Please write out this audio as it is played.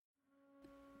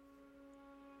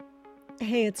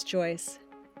Hey, it's Joyce.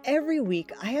 Every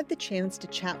week, I have the chance to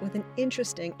chat with an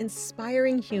interesting,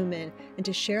 inspiring human and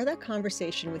to share that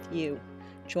conversation with you.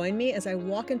 Join me as I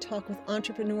walk and talk with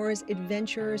entrepreneurs,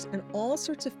 adventurers, and all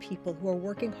sorts of people who are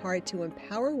working hard to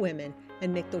empower women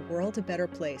and make the world a better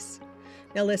place.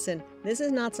 Now listen, this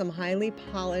is not some highly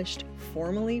polished,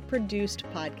 formally produced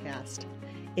podcast.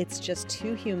 It's just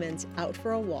two humans out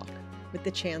for a walk with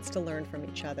the chance to learn from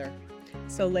each other.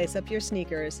 So lace up your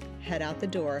sneakers, head out the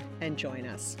door, and join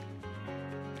us.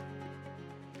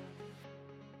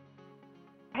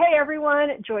 Hey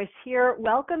everyone, Joyce here,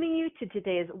 welcoming you to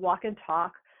today's Walk and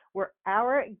Talk, where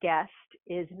our guest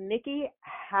is Micki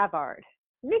Havard.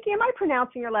 Micki, am I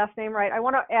pronouncing your last name right? I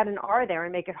want to add an R there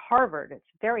and make it Harvard. It's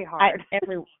very hard.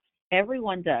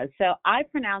 Everyone does. So I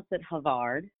pronounce it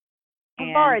Havard.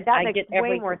 Havard, that makes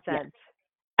way more sense. Yeah.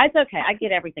 It's okay. I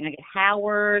get everything. I get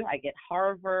Howard. I get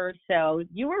Harvard. So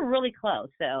you were really close.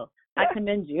 So I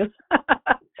commend you.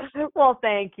 Well,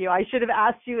 thank you. I should have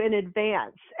asked you in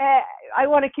advance. I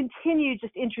want to continue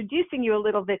just introducing you a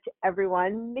little bit to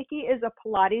everyone. Micki is a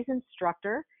Pilates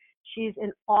instructor. She's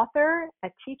an author, a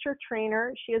teacher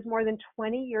trainer. She has more than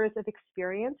 20 years of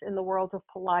experience in the world of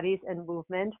Pilates and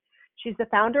movement. She's the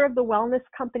founder of the wellness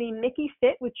company Micki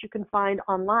Fit, which you can find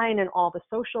online and all the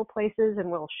social places, and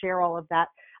we'll share all of that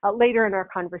later in our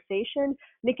conversation.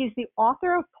 Micki's the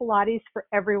author of Pilates for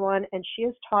Everyone, and she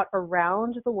has taught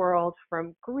around the world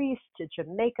from Greece to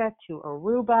Jamaica to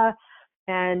Aruba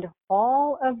and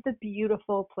all of the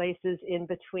beautiful places in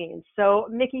between. So,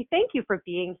 Micki, thank you for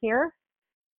being here.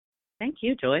 Thank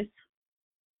you, Joyce.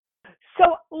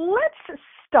 So let's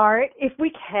start, if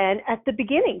we can, at the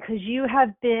beginning, because you have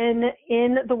been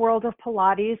in the world of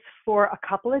Pilates for a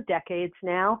couple of decades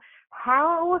now.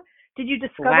 How did you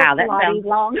discover Pilates? Wow, that sounds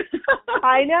long.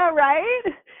 I know, right?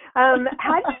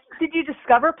 How did you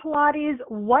discover Pilates?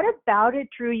 What about it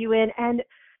drew you in? And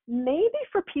maybe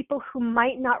for people who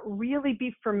might not really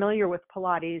be familiar with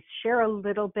Pilates, share a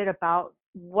little bit about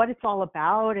what it's all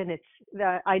about. And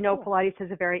I know Pilates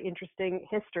has a very interesting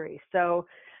history. So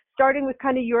starting with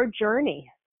kind of your journey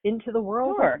into the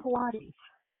world of Pilates.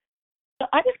 So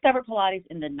I discovered Pilates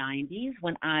in the 90s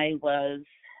when I was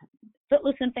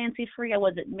footloose and fancy-free. I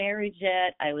wasn't married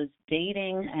yet. I was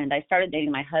dating, and I started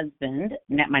dating my husband,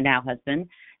 my now husband,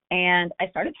 and I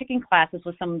started taking classes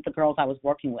with some of the girls I was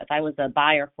working with. I was a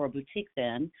buyer for a boutique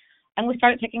then, and we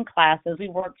started taking classes. We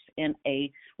worked in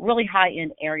a really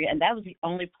high-end area, and that was the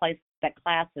only place that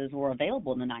classes were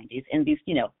available in the 90s in these,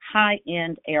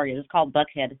 high-end areas. It's called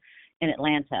Buckhead in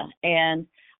Atlanta. And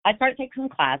I started taking some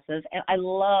classes, and I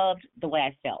loved the way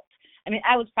I felt. I mean,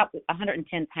 I was probably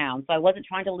 110 pounds, so I wasn't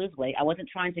trying to lose weight. I wasn't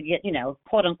trying to get,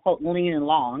 quote unquote, lean and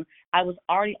long. I was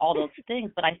already all those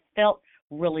things, but I felt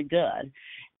really good.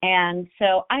 And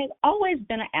so I've always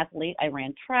been an athlete. I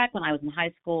ran track when I was in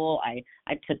high school. I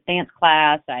took dance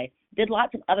class. I did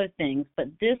lots of other things, but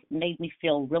this made me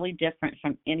feel really different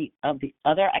from any of the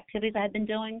other activities I had been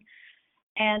doing.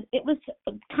 And it was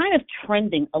kind of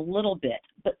trending a little bit,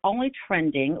 but only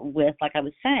trending with, like I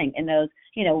was saying, in those,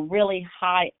 really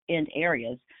high-end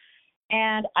areas.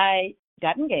 And I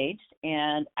got engaged,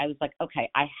 and I was like, okay,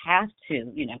 I have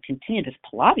to, continue this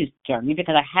Pilates journey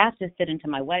because I have to fit into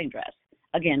my wedding dress.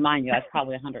 Again, mind you, I was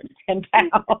probably 110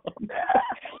 pounds.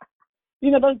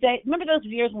 Those days, remember those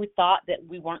years when we thought that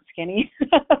we weren't skinny?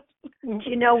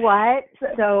 You know what?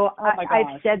 So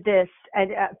I've said this,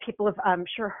 and people have, I'm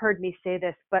sure, heard me say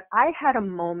this, but I had a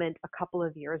moment a couple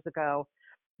of years ago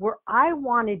where I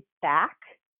wanted back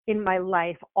in my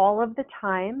life all of the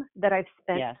time that I've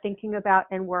spent thinking about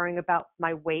and worrying about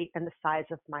my weight and the size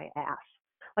of my ass.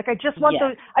 Like I just want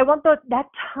that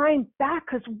time back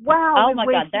because wow, I've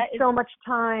wasted so much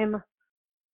time.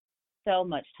 So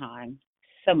much time.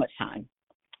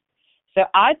 So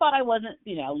I thought I wasn't,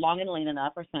 long and lean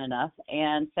enough or thin enough.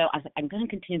 And so I said, I'm going to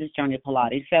continue this journey of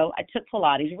Pilates. So I took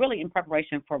Pilates really in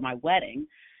preparation for my wedding.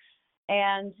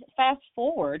 And fast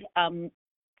forward,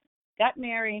 got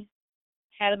married,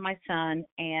 had my son,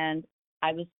 and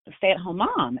I was a stay-at-home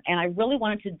mom. And I really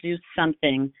wanted to do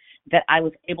something that I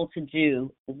was able to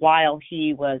do while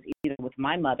he was either with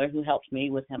my mother, who helped me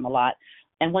with him a lot.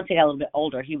 And once he got a little bit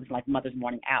older, he was like mother's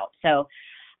morning out. So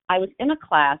I was in a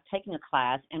class, taking a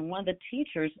class, and one of the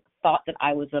teachers thought that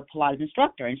I was a Pilates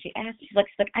instructor. And she's like,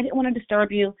 I didn't want to disturb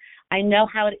you. I know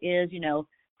how it is,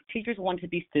 teachers want to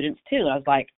be students too. And I was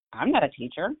like, I'm not a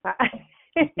teacher.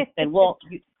 She said,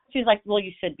 she's like, well,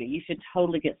 you should be. You should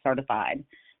totally get certified.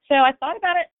 So I thought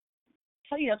about it,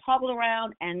 toggled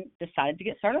around and decided to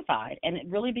get certified. And it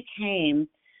really became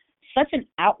such an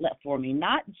outlet for me,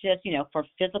 not just, for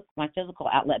my physical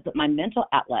outlet, but my mental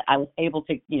outlet. I was able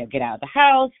to, get out of the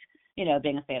house,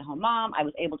 being a stay-at-home mom, I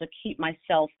was able to keep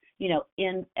myself,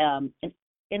 in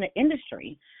the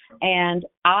industry. And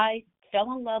I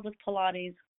fell in love with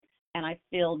Pilates, and I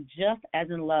feel just as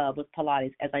in love with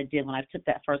Pilates as I did when I took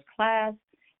that first class,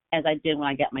 as I did when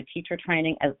I got my teacher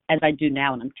training, as I do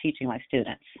now when I'm teaching my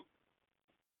students.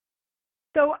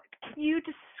 So can you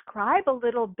describe a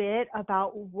little bit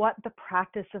about what the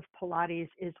practice of Pilates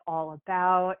is all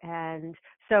about? And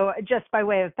so just by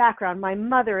way of background, my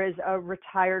mother is a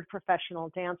retired professional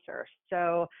dancer.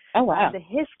 So Oh, wow. the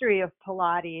history of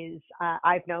Pilates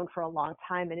I've known for a long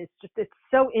time, and it's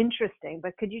so interesting.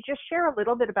 But could you just share a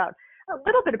little bit about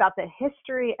the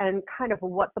history and kind of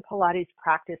what the Pilates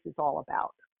practice is all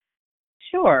about?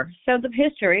 Sure. So the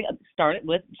history started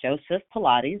with Joseph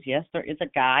Pilates. Yes, there is a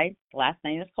guy, last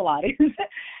name is Pilates,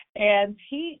 and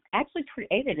he actually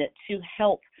created it to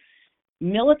help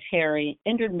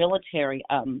injured military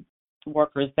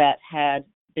workers that had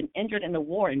been injured in the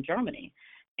war in Germany.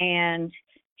 And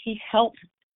he helped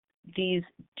these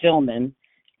gentlemen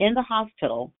in the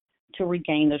hospital to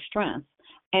regain their strength.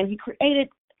 And he created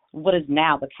what is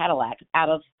now the Cadillac out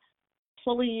of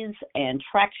pulleys and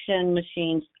traction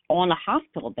machines on a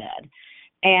hospital bed.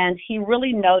 And he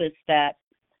really noticed that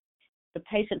the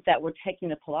patients that were taking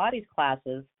the Pilates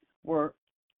classes were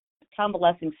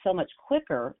convalescing so much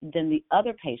quicker than the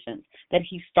other patients that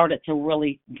he started to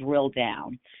really drill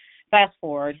down. Fast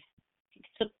forward, he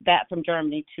took that from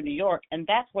Germany to New York, and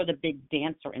that's where the big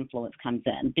dancer influence comes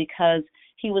in, because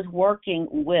he was working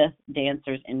with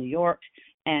dancers in New York,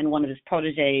 and one of his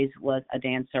proteges was a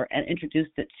dancer, and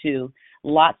introduced it to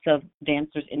lots of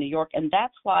dancers in New York. And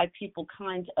that's why people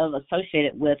kind of associate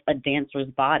it with a dancer's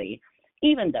body,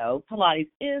 even though Pilates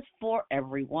is for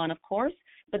everyone, of course.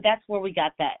 But that's where we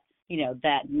got that,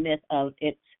 that myth of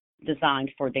it's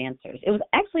designed for dancers. It was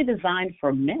actually designed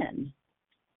for men.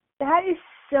 That is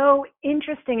so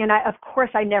interesting. And of course,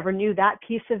 I never knew that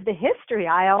piece of the history.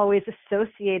 I always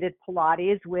associated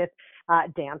Pilates with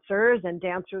dancers and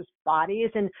dancers' bodies.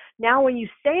 And now when you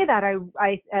say that,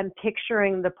 I am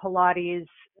picturing the Pilates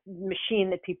machine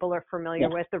that people are familiar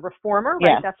with, the reformer, right?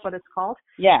 Yes. That's what it's called.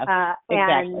 Yes,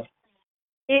 exactly. And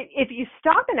if you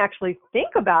stop and actually think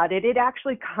about it, it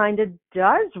actually kind of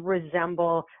does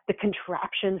resemble the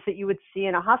contractions that you would see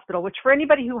in a hospital, which for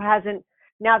anybody who hasn't,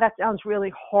 now that sounds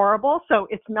really horrible. So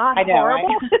it's not horrible.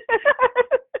 Right?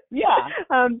 Yeah.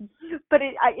 But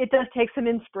it does take some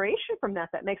inspiration from that.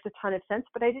 That makes a ton of sense,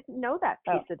 but I didn't know that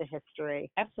piece of the history.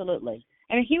 Absolutely.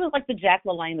 I mean, he was like the Jack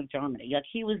LaLanne of Germany. Like,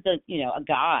 he was a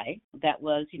guy that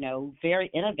was, very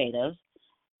innovative,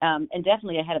 and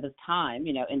definitely ahead of his time,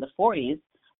 in the 40s,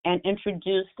 and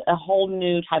introduced a whole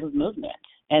new type of movement,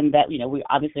 and that, we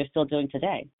obviously are still doing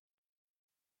today.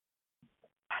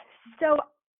 So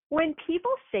when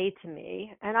people say to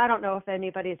me, and I don't know if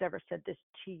anybody has ever said this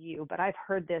to you, but I've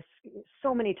heard this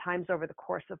so many times over the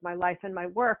course of my life and my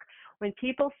work, when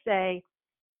people say,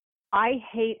 I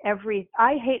hate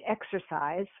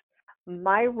exercise,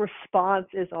 my response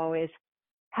is always,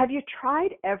 have you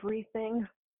tried everything?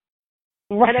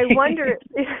 Right. And I wonder,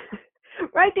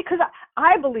 right, because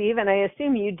I believe, and I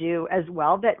assume you do as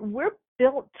well, that we're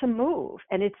built to move,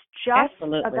 and it's just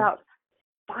about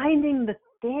finding the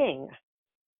thing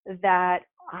that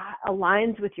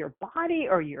aligns with your body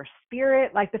or your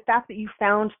spirit. Like the fact that you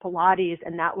found Pilates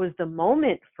and that was the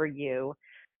moment for you.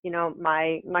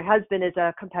 My husband is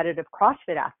a competitive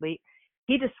CrossFit athlete.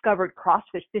 He discovered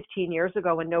CrossFit 15 years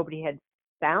ago when nobody had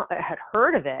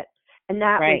heard of it, and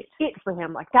that was it for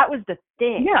him. Like that was the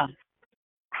thing. Yeah.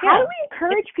 How do we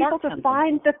encourage people to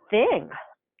find the thing?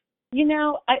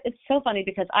 It's so funny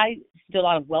because I do a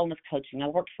lot of wellness coaching. I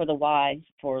worked for the Y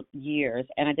for years,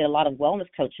 and I did a lot of wellness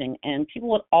coaching, and people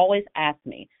would always ask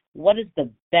me, what is the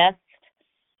best,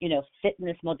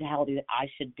 fitness modality that I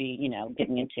should be,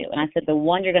 getting into? And I said, the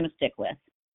one you're going to stick with,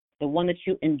 the one that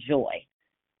you enjoy,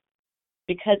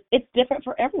 because it's different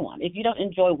for everyone. If you don't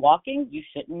enjoy walking,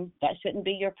 that shouldn't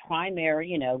be your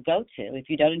primary, go-to. If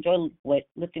you don't enjoy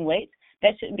lifting weights,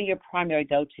 that shouldn't be your primary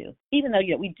go-to, even though,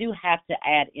 we do have to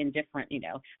add in different,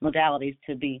 modalities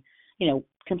to be,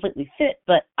 completely fit.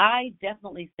 But I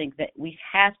definitely think that we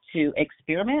have to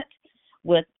experiment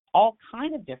with all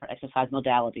kinds of different exercise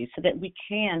modalities so that we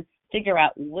can figure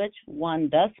out which one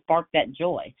does spark that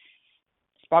joy.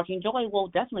 Sparking joy will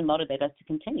definitely motivate us to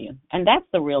continue. And that's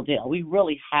the real deal. We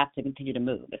really have to continue to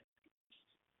move.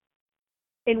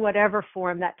 In whatever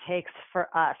form that takes for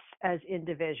us as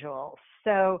individuals.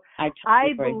 So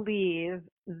I believe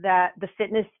that the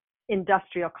fitness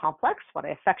industrial complex, what I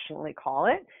affectionately call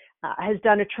it, has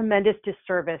done a tremendous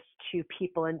disservice to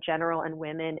people in general and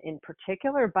women in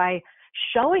particular by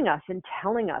showing us and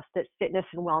telling us that fitness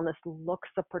and wellness looks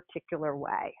a particular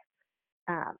way.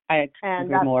 I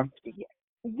And agree more.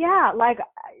 yeah, like,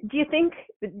 do you think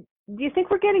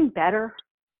we're getting better?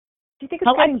 Do you think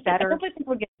it's getting better? I definitely think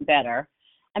we're getting better.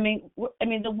 I mean,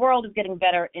 the world is getting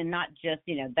better in not just,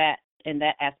 that in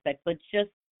that aspect, but just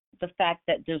the fact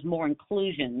that there's more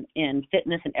inclusion in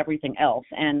fitness and everything else.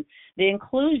 And the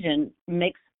inclusion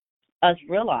makes us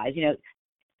realize,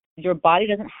 your body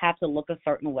doesn't have to look a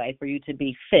certain way for you to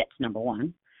be fit, number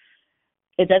one.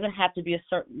 It doesn't have to be a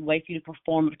certain way for you to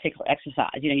perform a particular exercise.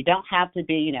 You don't have to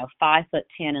be, 5'10"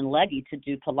 and leggy to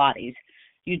do Pilates.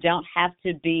 You don't have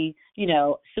to be,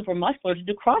 super muscular to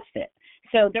do CrossFit.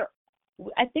 So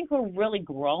I think we're really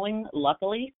growing,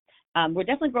 luckily. We're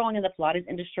definitely growing in the Pilates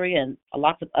industry and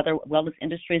lots of other wellness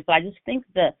industries, but I just think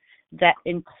that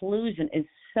inclusion is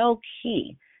so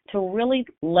key to really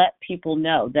let people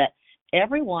know that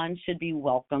everyone should be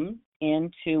welcome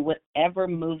into whatever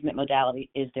movement modality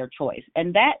is their choice.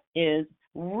 And that is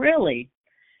really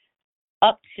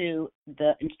up to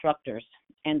the instructors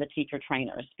and the teacher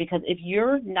trainers, because if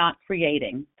you're not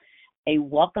creating a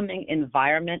welcoming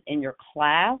environment in your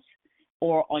class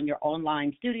or on your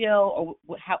online studio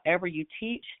or however you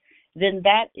teach, then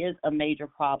that is a major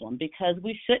problem, because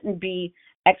we shouldn't be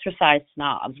exercise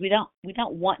snobs. We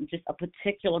don't want just a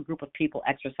particular group of people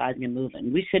exercising and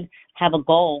moving. We should have a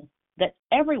goal that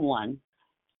everyone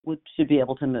should be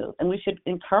able to move, and we should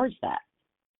encourage that.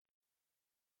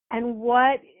 And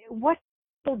what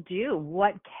people do?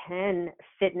 What can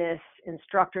fitness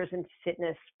instructors and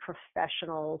fitness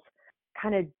professionals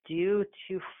kind of do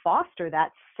to foster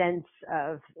that sense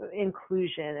of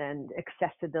inclusion and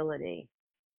accessibility?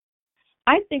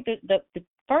 I think that the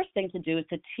first thing to do is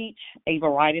to teach a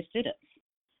variety of students,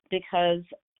 because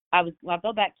I'll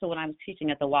go back to when I was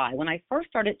teaching at the Y. When I first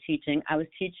started teaching, I was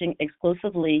teaching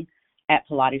exclusively at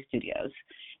Pilates studios,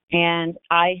 and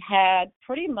I had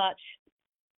pretty much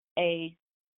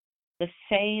the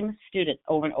same student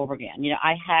over and over again.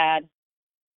 I had a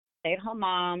stay-at-home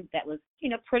mom that was,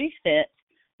 pretty fit.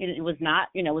 It was not,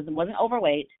 wasn't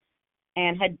overweight,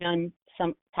 and had done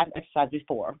some type of exercise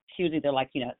before. She was either like,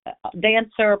 a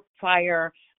dancer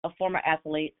prior, a former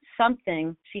athlete,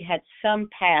 something. She had some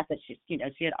path that she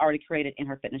had already created in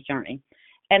her fitness journey.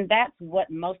 And that's what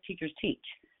most teachers teach,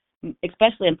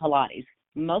 especially in Pilates.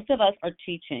 Most of us are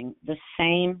teaching the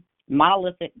same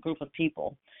monolithic group of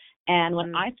people. And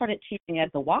when I started teaching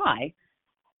at the Y,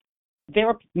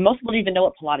 most people didn't even know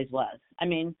what Pilates was. I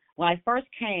mean, when I first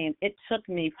came, it took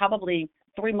me probably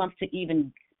 3 months to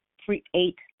even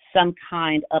create some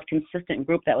kind of consistent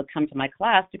group that would come to my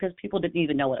class, because people didn't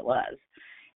even know what it was.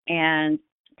 And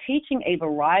teaching a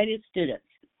variety of students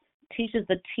teaches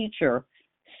the teacher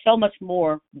so much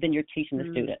more than you're teaching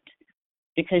the student,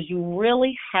 because you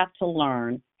really have to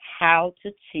learn how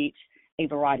to teach a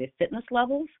variety of fitness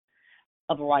levels,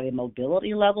 a variety of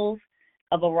mobility levels,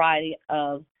 a variety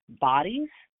of bodies,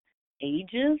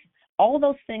 ages. All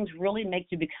those things really make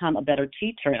you become a better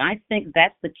teacher. And I think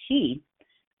that's the key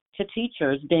to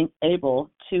teachers being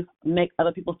able to make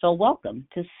other people feel welcome,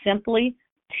 to simply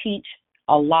teach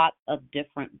a lot of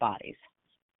different bodies.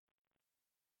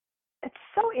 It's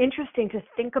so interesting to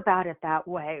think about it that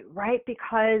way, right?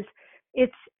 Because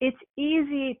it's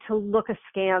easy to look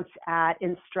askance at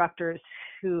instructors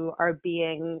who are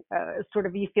being sort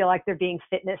of, you feel like they're being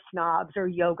fitness snobs or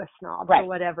yoga snobs, right, or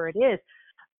whatever it is.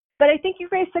 But I think you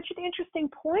raised such an interesting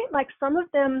point. Like, some of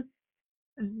them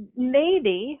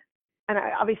maybe, and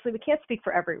obviously we can't speak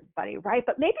for everybody, right?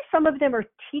 But maybe some of them are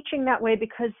teaching that way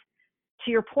because,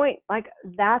 to your point, like,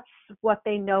 that's what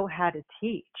they know how to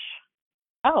teach.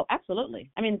 Oh,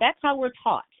 absolutely. I mean, that's how we're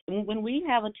taught. When we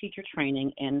have a teacher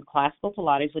training in classical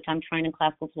Pilates, which I'm trained in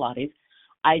classical Pilates,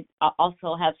 I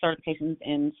also have certifications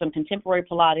in some contemporary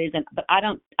Pilates, but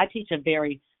I teach a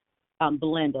very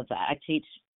blend of that. I teach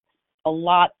a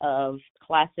lot of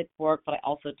classic work, but I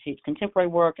also teach contemporary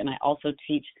work, and I also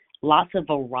teach lots of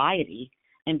variety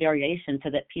and variation so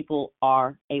that people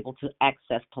are able to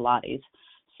access Pilates.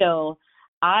 So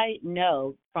I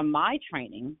know from my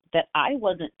training that I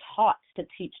wasn't taught to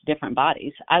teach different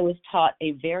bodies. I was taught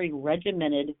a very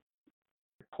regimented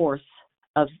course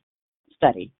of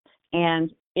study.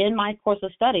 And in my course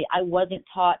of study, I wasn't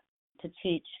taught to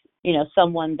teach,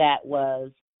 someone that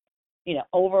was,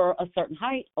 over a certain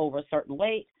height, over a certain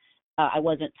weight. I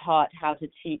wasn't taught how to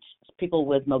teach people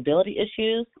with mobility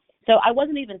issues. So I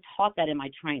wasn't even taught that in my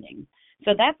training.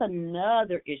 So that's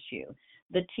another issue,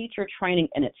 the teacher training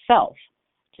in itself,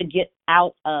 to get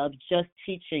out of just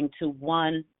teaching to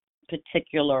one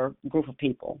particular group of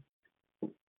people.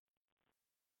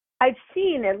 I've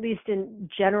seen, at least in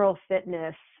general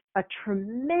fitness, a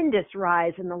tremendous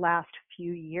rise in the last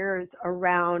few years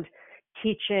around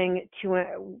teaching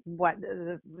to what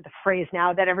the phrase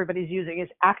now that everybody's using is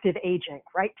active aging,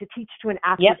 right? To teach to an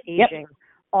active Yep, aging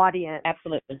audience.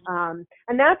 absolutely.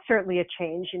 And that's certainly a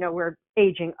change. We're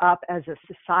aging up as a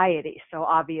society. So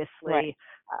obviously Right.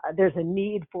 there's a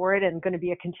need for it and going to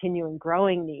be a continuing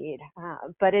growing need.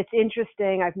 But it's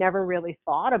interesting. I've never really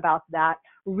thought about that,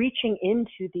 reaching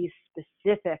into these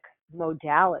specific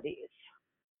modalities.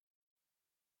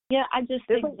 Yeah, I just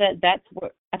There's think that's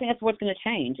what I think that's what's going to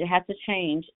change. It has to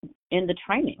change in the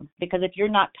training, because if you're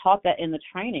not taught that in the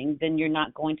training, then you're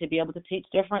not going to be able to teach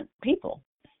different people.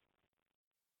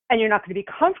 and you're not going to be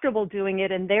comfortable doing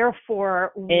it, and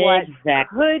therefore what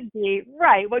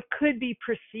could be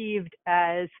perceived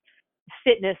as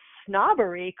fitness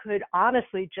snobbery could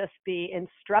honestly just be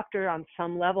instructor on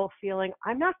some level feeling,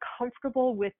 I'm not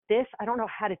comfortable with this, I don't know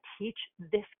how to teach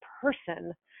this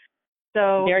person.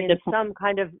 So Very in good point. some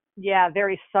kind of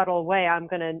very subtle way, I'm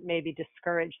going to maybe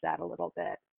discourage that a little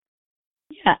bit.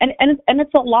 Yeah, and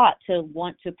it's a lot to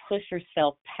want to push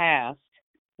yourself past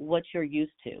what you're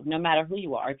used to, no matter who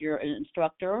you are, if you're an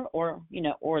instructor or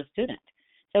or a student.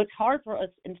 So it's hard for an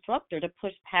instructor to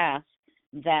push past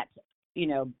that,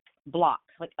 block.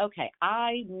 Like, okay,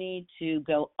 I need to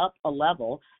go up a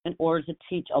level in order to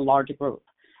teach a larger group.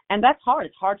 And that's hard.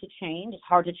 It's hard to change. It's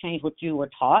hard to change what you were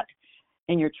taught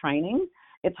in your training.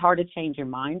 It's hard to change your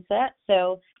mindset.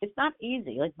 So it's not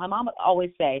easy. Like my mom would always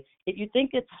say, if you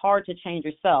think it's hard to change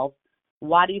yourself,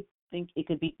 why do you think it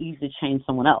could be easy to change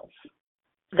someone else?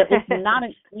 That it's not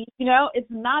it's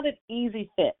not an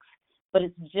easy fix, but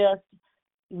it's just,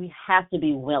 we have to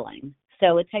be willing.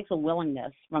 So it takes a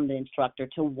willingness from the instructor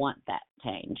to want that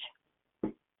change.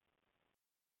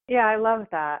 Yeah, I love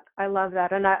that.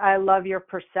 And I love your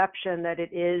perception that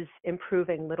it is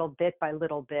improving little bit by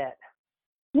little bit.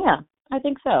 Yeah, I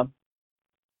think so.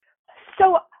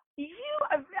 So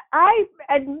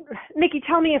and Micki,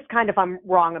 tell me if I'm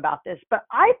wrong about this, but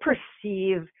I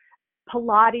perceive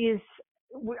Pilates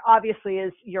obviously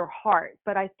is your heart,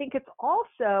 but I think it's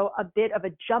also a bit of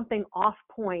a jumping off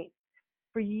point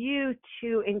for you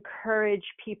to encourage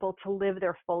people to live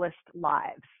their fullest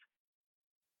lives,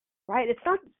 right? It's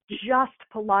not just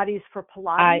Pilates for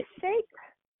Pilates' sake.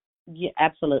 Yeah,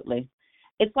 absolutely.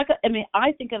 It's like,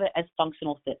 I think of it as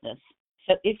functional fitness.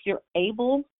 So if you're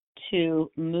able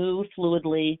to move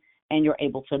fluidly and you're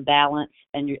able to balance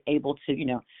and you're able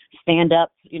to, stand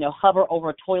up, hover over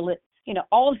a toilet,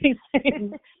 all these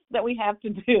things that we have to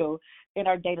do in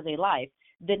our day-to-day life,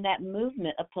 then that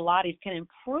movement of Pilates can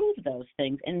improve those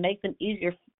things and make them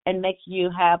easier and make you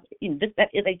have, that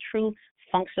is a true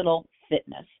functional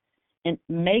fitness, and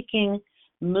making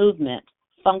movement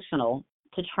functional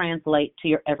to translate to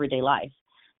your everyday life.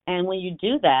 And when you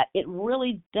do that, it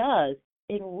really does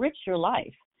enrich your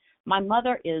life. My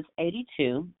mother is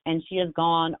 82, and she has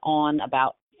gone on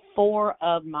about 4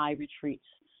 of my retreats.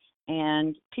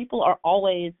 And people are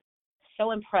always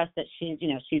so impressed that she's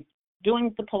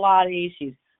doing the Pilates,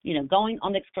 she's, going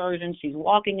on excursions, she's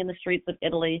walking in the streets of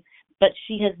Italy, but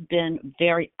she has been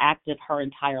very active her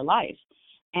entire life.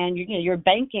 And you're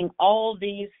banking all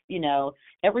these,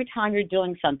 every time you're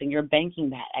doing something, you're banking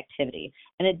that activity.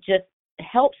 And it just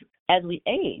helps as we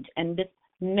age. And this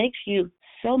makes you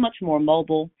so much more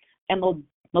mobile. And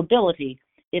mobility,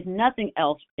 if nothing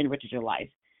else enriches your life,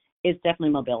 is definitely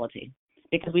mobility.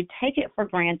 Because we take it for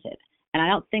granted. And I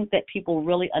don't think that people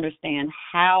really understand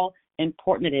how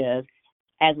important it is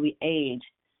as we age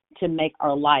to make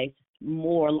our life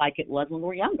more like it was when we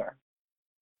were younger.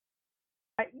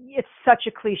 It's such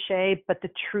a cliche, but the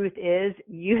truth is,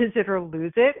 use it or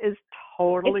lose it is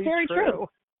totally true.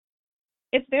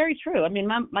 It's very true. I mean,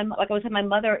 my like I said, my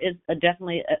mother is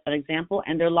definitely an example,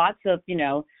 and there are lots of,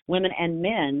 women and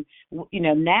men,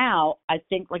 now I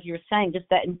think, like you were saying, just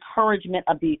that encouragement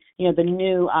of the, the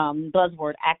new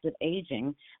buzzword, active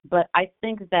aging. But I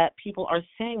think that people are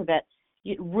saying that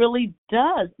it really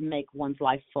does make one's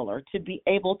life fuller to be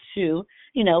able to,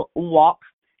 walk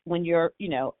when you're,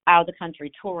 out of the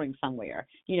country touring somewhere,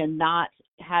 not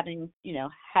having,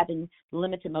 having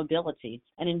limited mobility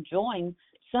and enjoying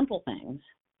simple things.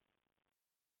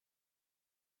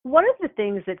 One of the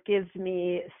things that gives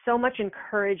me so much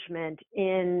encouragement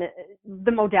in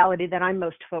the modality that I'm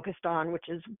most focused on, which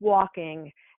is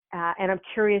walking, and I'm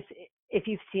curious if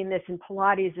you've seen this in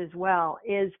Pilates as well,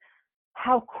 is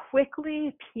how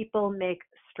quickly people make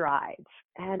strides.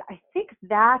 And I think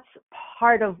that's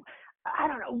part of,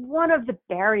 one of the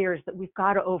barriers that we've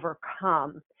got to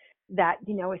overcome. That,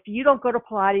 if you don't go to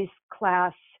Pilates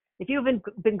class, if you've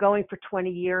been going for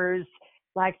 20 years,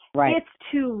 Like, Right. it's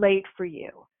too late for you.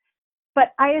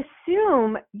 But I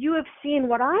assume you have seen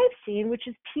what I've seen, which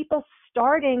is people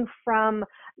starting from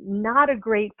not a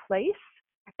great place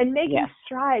and making Yes.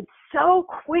 strides so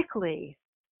quickly.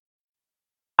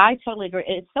 I totally agree.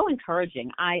 It's so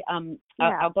encouraging. Yeah.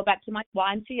 I'll go back to my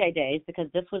YMCA days because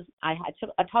this was I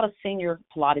taught a senior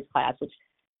Pilates class, which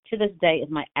to this day is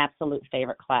my absolute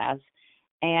favorite class.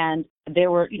 And there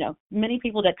were, many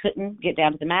people that couldn't get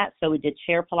down to the mat, so we did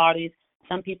chair Pilates.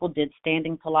 Some people did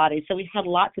standing Pilates. So we had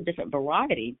lots of different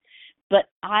variety. But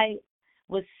I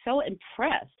was so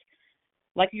impressed,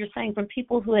 like you're saying, from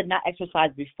people who had not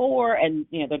exercised before and,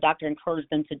 their doctor encouraged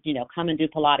them to, come and do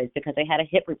Pilates because they had a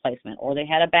hip replacement or they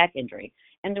had a back injury.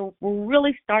 And they were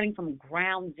really starting from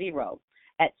ground zero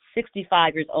at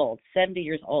 65 years old, 70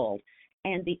 years old.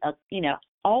 And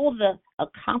all the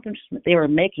accomplishments they were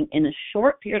making in a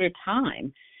short period of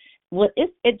time,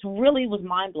 it really was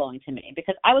mind-blowing to me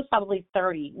because I was probably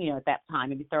 30, at that time,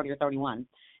 maybe 30 or 31.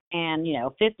 And,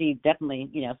 50 definitely,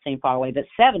 seemed far away, but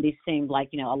 70 seemed like,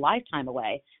 a lifetime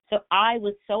away. So I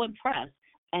was so impressed.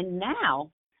 And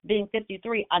now, being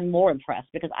 53, I'm more impressed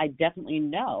because I definitely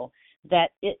know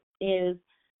that it's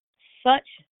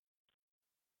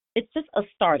just a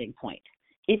starting point.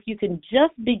 If you can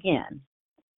just begin,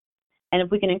 and if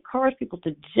we can encourage people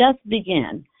to just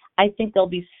begin, I think they'll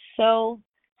be so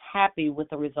happy with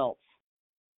the results.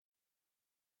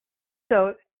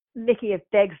 So, Micki, it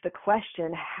begs the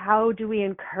question, how do we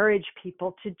encourage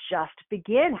people to just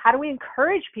begin? How do we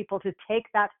encourage people to take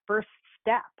that first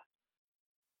step?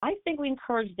 I think we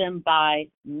encourage them by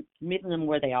meeting them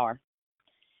where they are.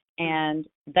 And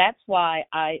that's why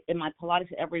in my Pilates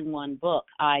for Everyone book,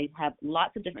 I have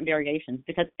lots of different variations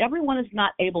because everyone is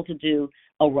not able to do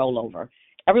a rollover.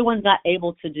 Everyone's not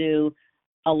able to do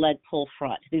a leg pull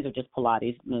front. These are just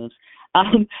Pilates moves.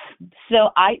 So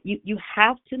you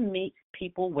have to meet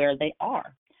people where they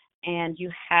are, and you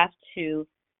have to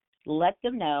let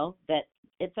them know that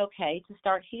it's okay to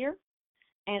start here,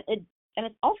 and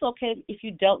it's also okay if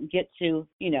you don't get to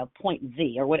point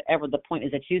Z or whatever the point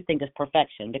is that you think is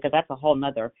perfection, because that's a whole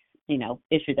nother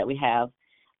issue that we have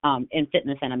in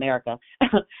fitness in America.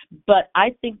 But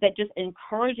I think that just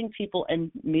encouraging people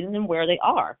and meeting them where they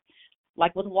are.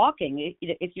 Like with walking,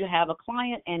 if you have a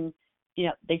client and,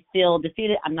 they feel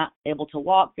defeated, I'm not able to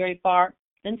walk very far,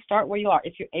 then start where you are.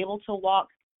 If you're able to walk,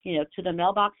 to the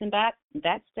mailbox and back,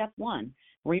 that's step one.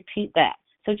 Repeat that.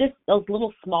 So just those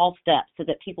little small steps so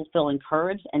that people feel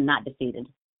encouraged and not defeated.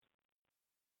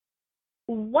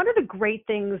 One of the great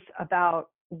things about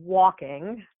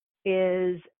walking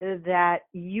is that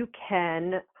you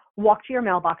can walk to your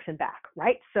mailbox and back,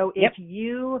 right? So if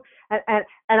you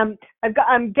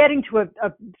I'm getting to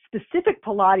a specific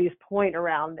Pilates point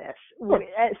around this. Sure.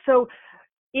 So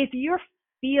if you're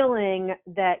feeling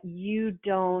that you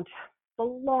don't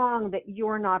belong, that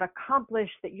you're not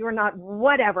accomplished, that you're not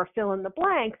whatever, fill in the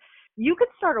blank, you could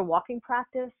start a walking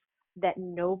practice that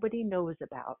nobody knows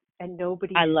about and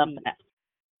nobody I love sees. that.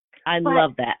 I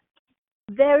love that.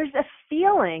 There's a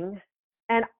feeling,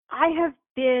 and I have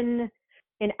been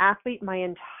an athlete my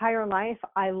entire life.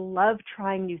 I love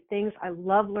trying new things. I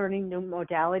love learning new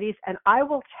modalities. And I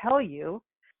will tell you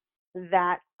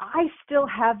that I still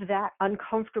have that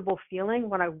uncomfortable feeling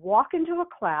when I walk into a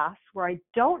class where I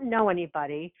don't know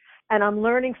anybody and I'm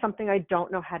learning something I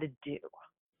don't know how to do.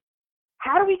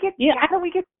 How do we get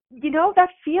that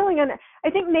feeling? And I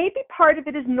think maybe part of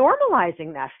it is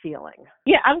normalizing that feeling.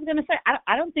 Yeah, I was going to say,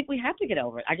 I don't think we have to get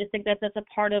over it. I just think that's a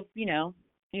part of,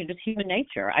 just human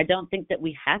nature. I don't think that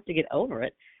we have to get over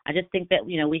it. I just think that,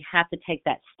 we have to take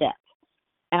that step.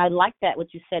 And I like that,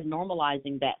 what you said,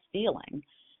 normalizing that feeling,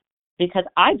 because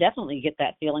I definitely get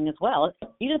that feeling as well.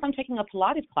 Even if I'm taking a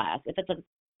Pilates class, if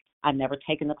I've never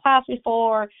taken the class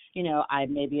before, I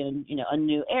may be in, a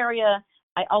new area.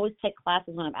 I always take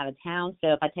classes when I'm out of town.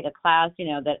 So if I take a class,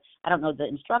 that I don't know the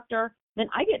instructor, then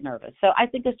I get nervous. So I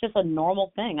think it's just a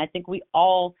normal thing. I think we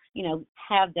all,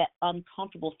 have that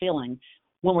uncomfortable feeling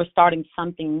when we're starting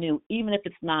something new, even if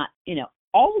it's not,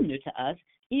 all new to us.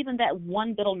 Even that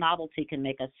one little novelty can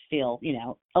make us feel,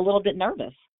 a little bit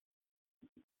nervous.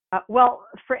 Well,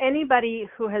 for anybody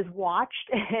who has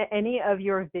watched any of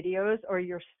your videos or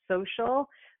your social,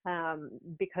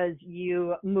 because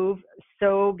you move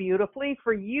so beautifully,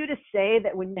 for you to say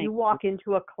that when you walk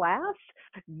into a class,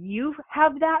 you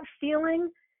have that feeling,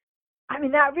 I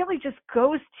mean, that really just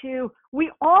goes to,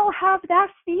 we all have that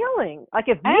feeling. Like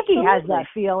if Micki has that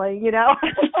feeling,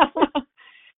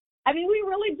 I mean, we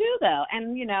really do, though.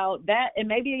 And, that, and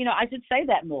maybe, I should say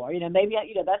that more, maybe,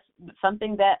 that's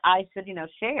something that I should,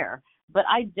 share, But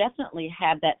I definitely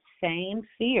have that same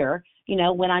fear,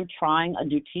 when I'm trying a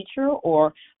new teacher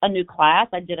or a new class.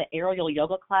 I did an aerial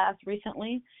yoga class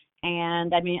recently,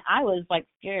 and I was like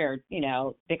scared,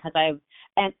 because I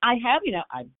have,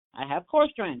 I have core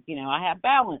strength, I have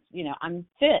balance, I'm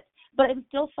fit, but it was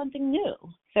still something new.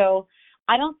 So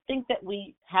I don't think that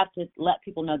we have to let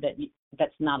people know that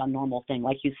that's not a normal thing.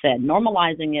 Like you said,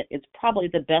 normalizing it is probably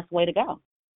the best way to go.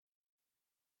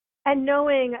 And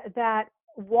knowing that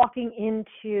walking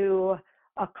into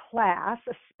a class,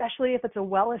 especially if it's a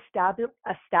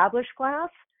well-established class,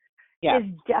 Yeah. is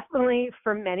definitely,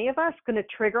 for many of us, going to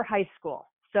trigger high school.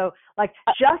 So,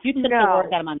 just you took know, the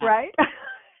words out of my mouth. Right?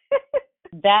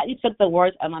 That you took the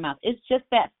words out of my mouth. It's just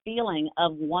that feeling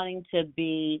of wanting to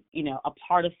be, a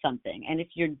part of something. And if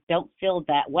you don't feel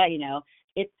that way,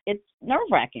 it's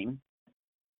nerve-wracking.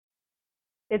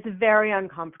 It's very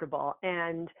uncomfortable.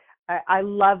 And I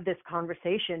love this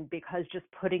conversation because just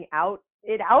putting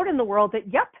it out in the world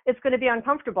that, yep, it's going to be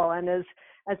uncomfortable. And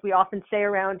as we often say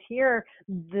around here,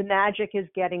 the magic is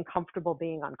getting comfortable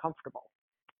being uncomfortable.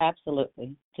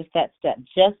 Absolutely. Just that step.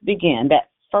 Just begin. That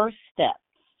first step.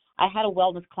 I had a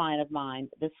wellness client of mine,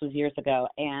 this was years ago,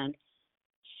 and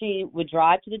she would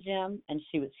drive to the gym and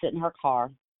she would sit in her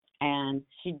car, and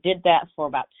she did that for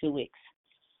about 2 weeks.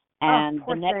 And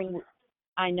poor thing.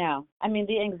 I know.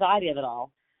 The anxiety of it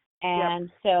all. And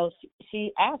so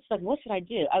she asked, like, what should I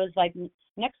do? I was like,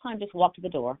 next time just walk to the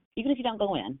door. Even if you don't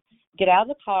go in, get out of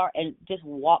the car and just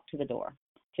walk to the door.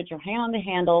 Put your hand on the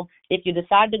handle. If you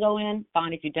decide to go in,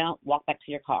 fine. If you don't, walk back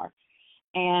to your car.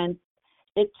 And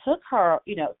it took her,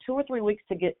 2 or 3 weeks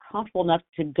to get comfortable enough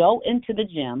to go into the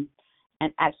gym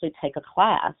and actually take a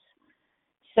class.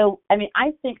 So,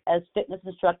 I think as fitness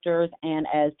instructors and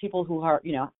as people who are,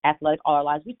 athletic all our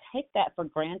lives, we take that for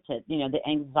granted, the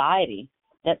anxiety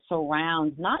that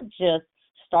surrounds not just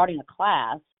starting a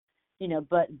class,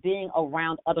 but being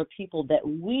around other people that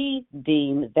we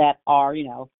deem that are,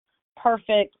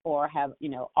 perfect or have,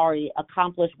 already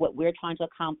accomplished what we're trying to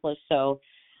accomplish. So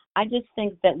I just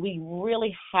think that we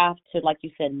really have to, like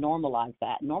you said, normalize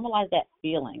that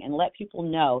feeling and let people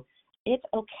know it's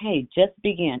okay. Just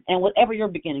begin. And whatever your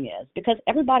beginning is, because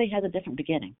everybody has a different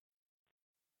beginning.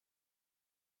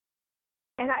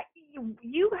 And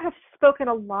you have spoken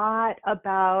a lot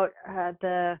about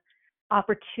the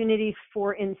opportunity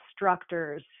for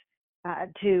instructors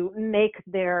to make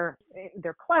their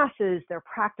classes, their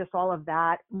practice, all of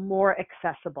that more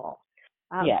accessible.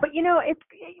 But it's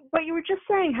what you were just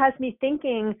saying has me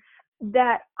thinking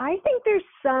that I think there's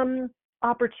some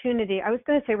opportunity. I was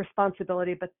going to say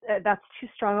responsibility, but that's too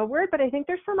strong a word. But I think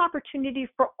there's some opportunity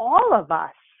for all of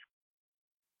us,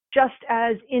 just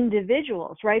as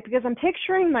individuals, right? Because I'm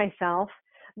picturing myself,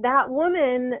 that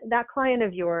woman, that client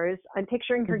of yours, I'm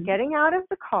picturing her getting out of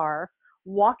the car,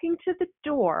 walking to the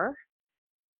door,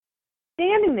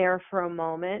 standing there for a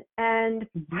moment, and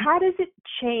how does it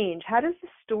change? How does the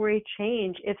story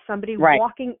change if somebody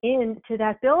walking into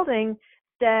that building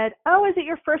said, oh, is it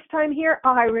your first time here?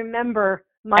 Oh, I remember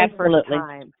my first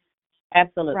time.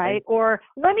 Absolutely. Right? Or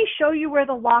let me show you where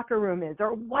the locker room is,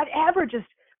 or whatever, just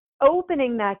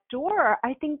opening that door.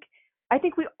 I think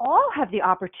we all have the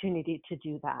opportunity to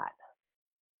do that.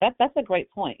 That's a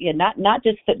great point. Yeah, not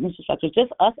just fitness instructors,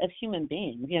 just us as human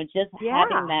beings. Just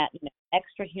having that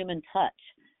extra human touch.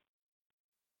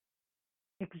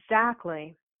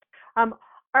 Exactly. All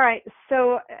right.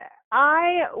 So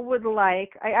I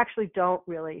actually don't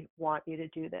really want you to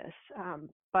do this,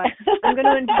 but I'm going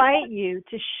to invite you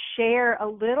to share a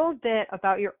little bit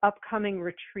about your upcoming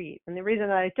retreat. And the reason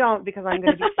that I don't, because I'm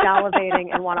going to be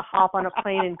salivating and want to hop on a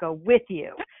plane and go with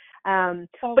you.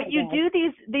 But you do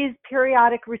these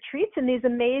periodic retreats in these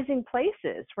amazing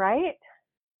places, right?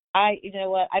 You know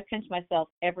what? I pinch myself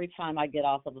every time I get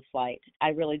off of a flight. I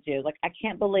really do. Like, I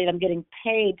can't believe I'm getting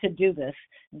paid to do this.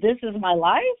 This is my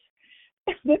life.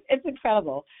 It's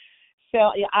incredible.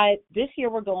 So this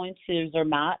year we're going to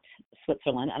Zermatt,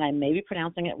 Switzerland, and I may be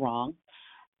pronouncing it wrong.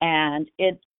 And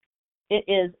it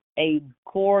is a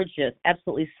gorgeous,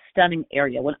 absolutely stunning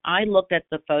area. When I looked at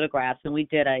the photographs, and we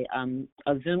did a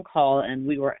Zoom call, and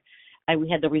we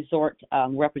had the resort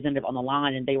representative on the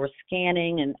line, and they were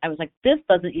scanning, and I was like, this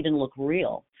doesn't even look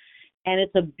real. And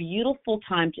it's a beautiful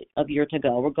time of year to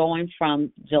go. We're going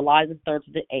from July the 3rd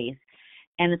to the 8th,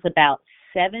 and it's about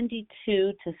 72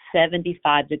 to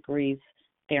 75 degrees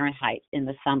Fahrenheit in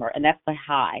the summer, and that's the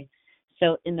high.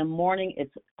 So in the morning,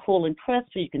 it's cool and crisp,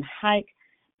 so you can hike,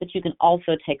 but you can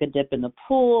also take a dip in the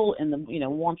pool in the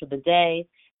warmth of the day,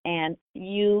 and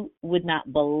you would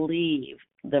not believe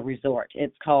the resort.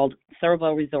 It's called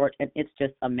Servo Resort, and it's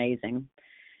just amazing.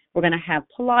 We're going to have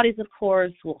Pilates, of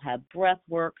course. We'll have breath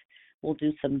work. We'll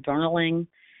do some journaling.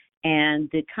 And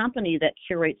the company that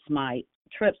curates my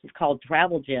trips is called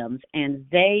Travel Gems, and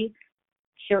they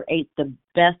curate the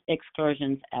best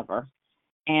excursions ever.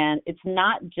 And it's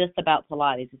not just about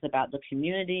Pilates. It's about the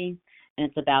community, and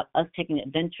it's about us taking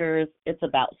adventures. It's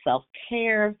about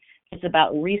self-care. It's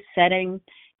about resetting.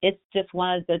 It's just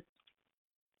one of the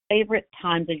favorite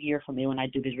times of year for me when I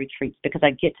do these retreats, because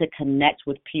I get to connect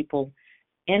with people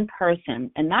in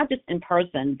person, and not just in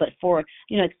person, but for,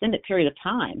 extended period of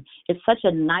time. It's such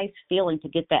a nice feeling to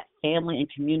get that family and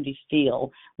community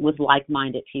feel with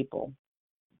like-minded people.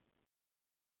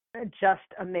 Just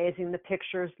amazing. The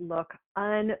pictures look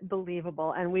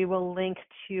unbelievable, and we will link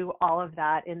to all of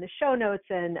that in the show notes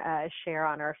and share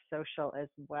on our social as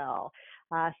well.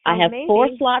 I have 4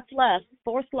 slots left.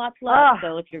 4 slots left. Oh.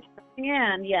 So if you're coming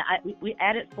in, we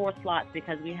added 4 slots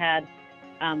because we had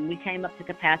we came up to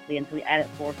capacity, and so we added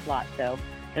 4 slots. So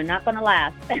they're not going to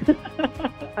last.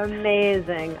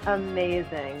 Amazing.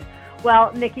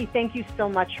 Well, Micki, thank you so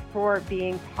much for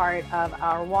being part of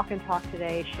our walk and talk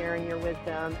today, sharing your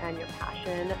wisdom and your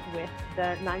passion with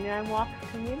the 99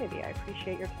 Walks community. I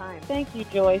appreciate your time. Thank you,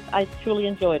 Joyce. I truly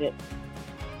enjoyed it.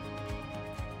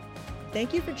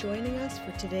 Thank you for joining us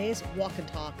for today's Walk and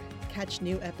Talk. Catch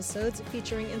new episodes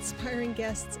featuring inspiring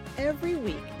guests every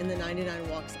week in the 99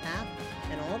 Walks app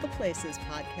and all the places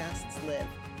podcasts live.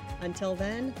 Until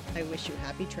then, I wish you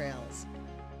happy trails.